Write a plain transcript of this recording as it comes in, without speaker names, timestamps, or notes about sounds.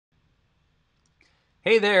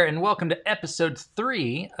Hey there, and welcome to episode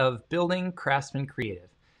 3 of Building Craftsman Creative.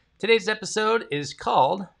 Today's episode is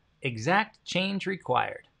called Exact Change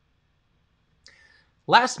Required.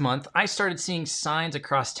 Last month, I started seeing signs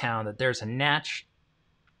across town that there's a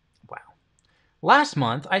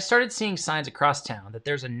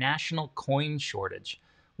national coin shortage,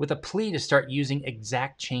 with a plea to start using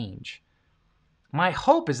exact change. My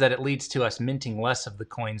hope is that it leads to us minting less of the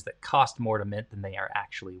coins that cost more to mint than they are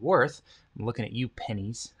actually worth. I'm looking at you,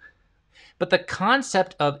 pennies. But the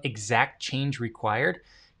concept of exact change required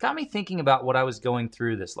got me thinking about what I was going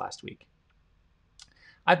through this last week.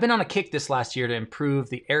 I've been on a kick this last year to improve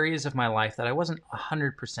the areas of my life that I wasn't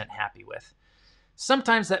 100% happy with.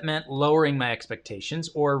 Sometimes that meant lowering my expectations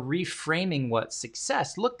or reframing what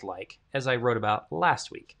success looked like, as I wrote about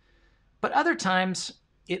last week. But other times,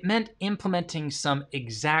 it meant implementing some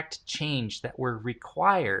exact change that were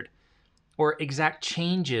required, or exact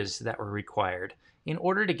changes that were required, in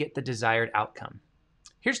order to get the desired outcome.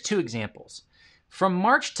 Here's 2 examples. From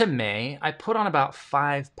March to May, I put on about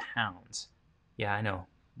 5 pounds. Yeah, I know.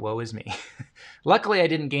 Woe is me. Luckily, I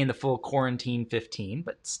didn't gain the full quarantine 15,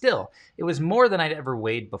 but still, it was more than I'd ever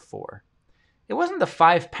weighed before. It wasn't the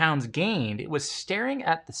 5 pounds gained, it was staring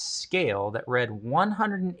at the scale that read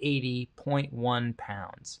 180.1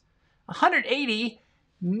 pounds. 180?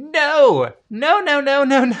 No!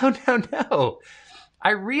 No.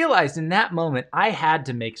 I realized in that moment I had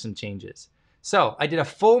to make some changes. So I did a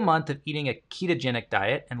full month of eating a ketogenic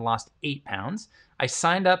diet and lost 8 pounds. I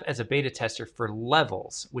signed up as a beta tester for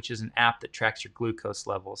Levels, which is an app that tracks your glucose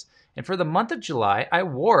levels. And for the month of July, I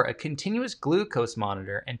wore a continuous glucose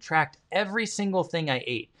monitor and tracked every single thing I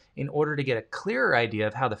ate in order to get a clearer idea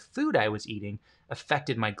of how the food I was eating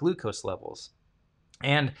affected my glucose levels.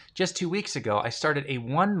 And just 2 weeks ago, I started a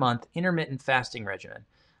 1-month intermittent fasting regimen.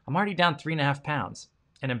 I'm already down 3.5 pounds,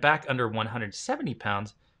 and I'm back under 170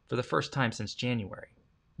 pounds for the first time since January.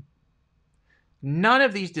 None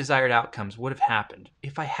of these desired outcomes would have happened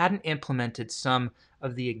if I hadn't implemented some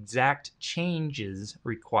of the exact changes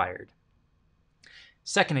required.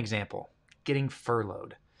 Second example, getting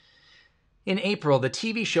furloughed. In April, the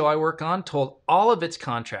TV show I work on told all of its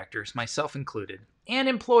contractors, myself included, and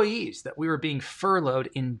employees that we were being furloughed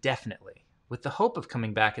indefinitely, with the hope of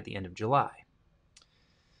coming back at the end of July.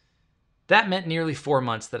 That meant nearly 4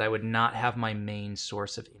 months that I would not have my main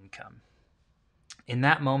source of income. In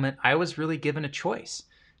that moment, I was really given a choice.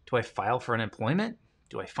 Do I file for unemployment?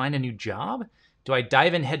 Do I find a new job? Do I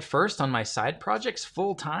dive in headfirst on my side projects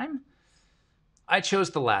full time? I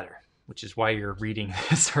chose the latter, which is why you're reading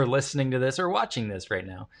this or listening to this or watching this right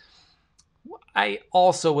now. I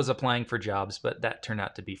also was applying for jobs, but that turned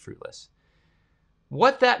out to be fruitless.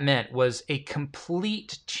 What that meant was a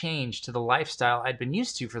complete change to the lifestyle I'd been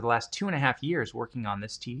used to for the last 2.5 years working on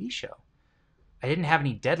this TV show. I didn't have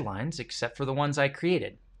any deadlines except for the ones I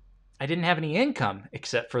created. I didn't have any income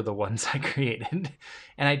except for the ones I created.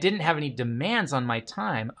 And I didn't have any demands on my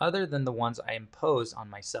time other than the ones I imposed on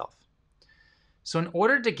myself. So in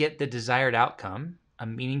order to get the desired outcome, a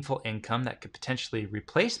meaningful income that could potentially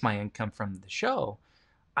replace my income from the show,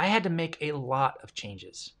 I had to make a lot of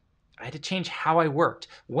changes. I had to change how I worked,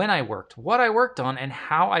 when I worked, what I worked on, and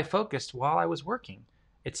how I focused while I was working,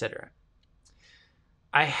 etc.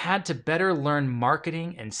 I had to better learn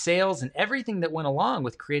marketing and sales and everything that went along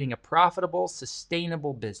with creating a profitable,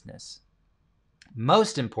 sustainable business.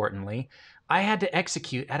 Most importantly, I had to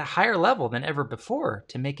execute at a higher level than ever before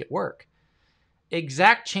to make it work.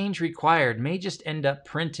 Exact change required may just end up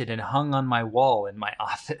printed and hung on my wall in my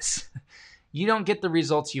office. You don't get the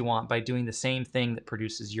results you want by doing the same thing that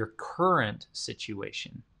produces your current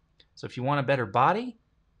situation. So if you want a better body,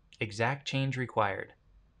 exact change required.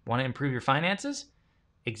 Want to improve your finances?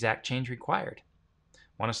 Exact change required.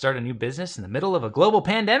 Want to start a new business in the middle of a global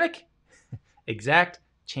pandemic? Exact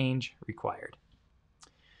change required.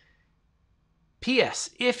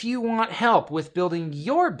 P.S. If you want help with building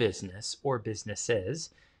your business or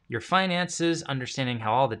businesses, your finances, understanding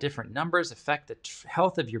how all the different numbers affect the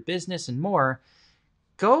health of your business and more,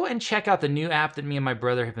 go and check out the new app that me and my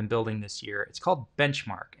brother have been building this year. It's called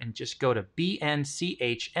Benchmark, and just go to bnchmrk.app,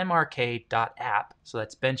 so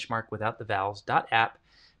that's benchmark without the vowels, .app,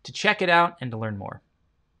 to check it out and to learn more.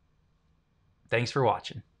 Thanks for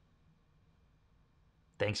watching.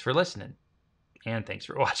 Thanks for listening. And thanks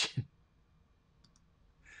for watching.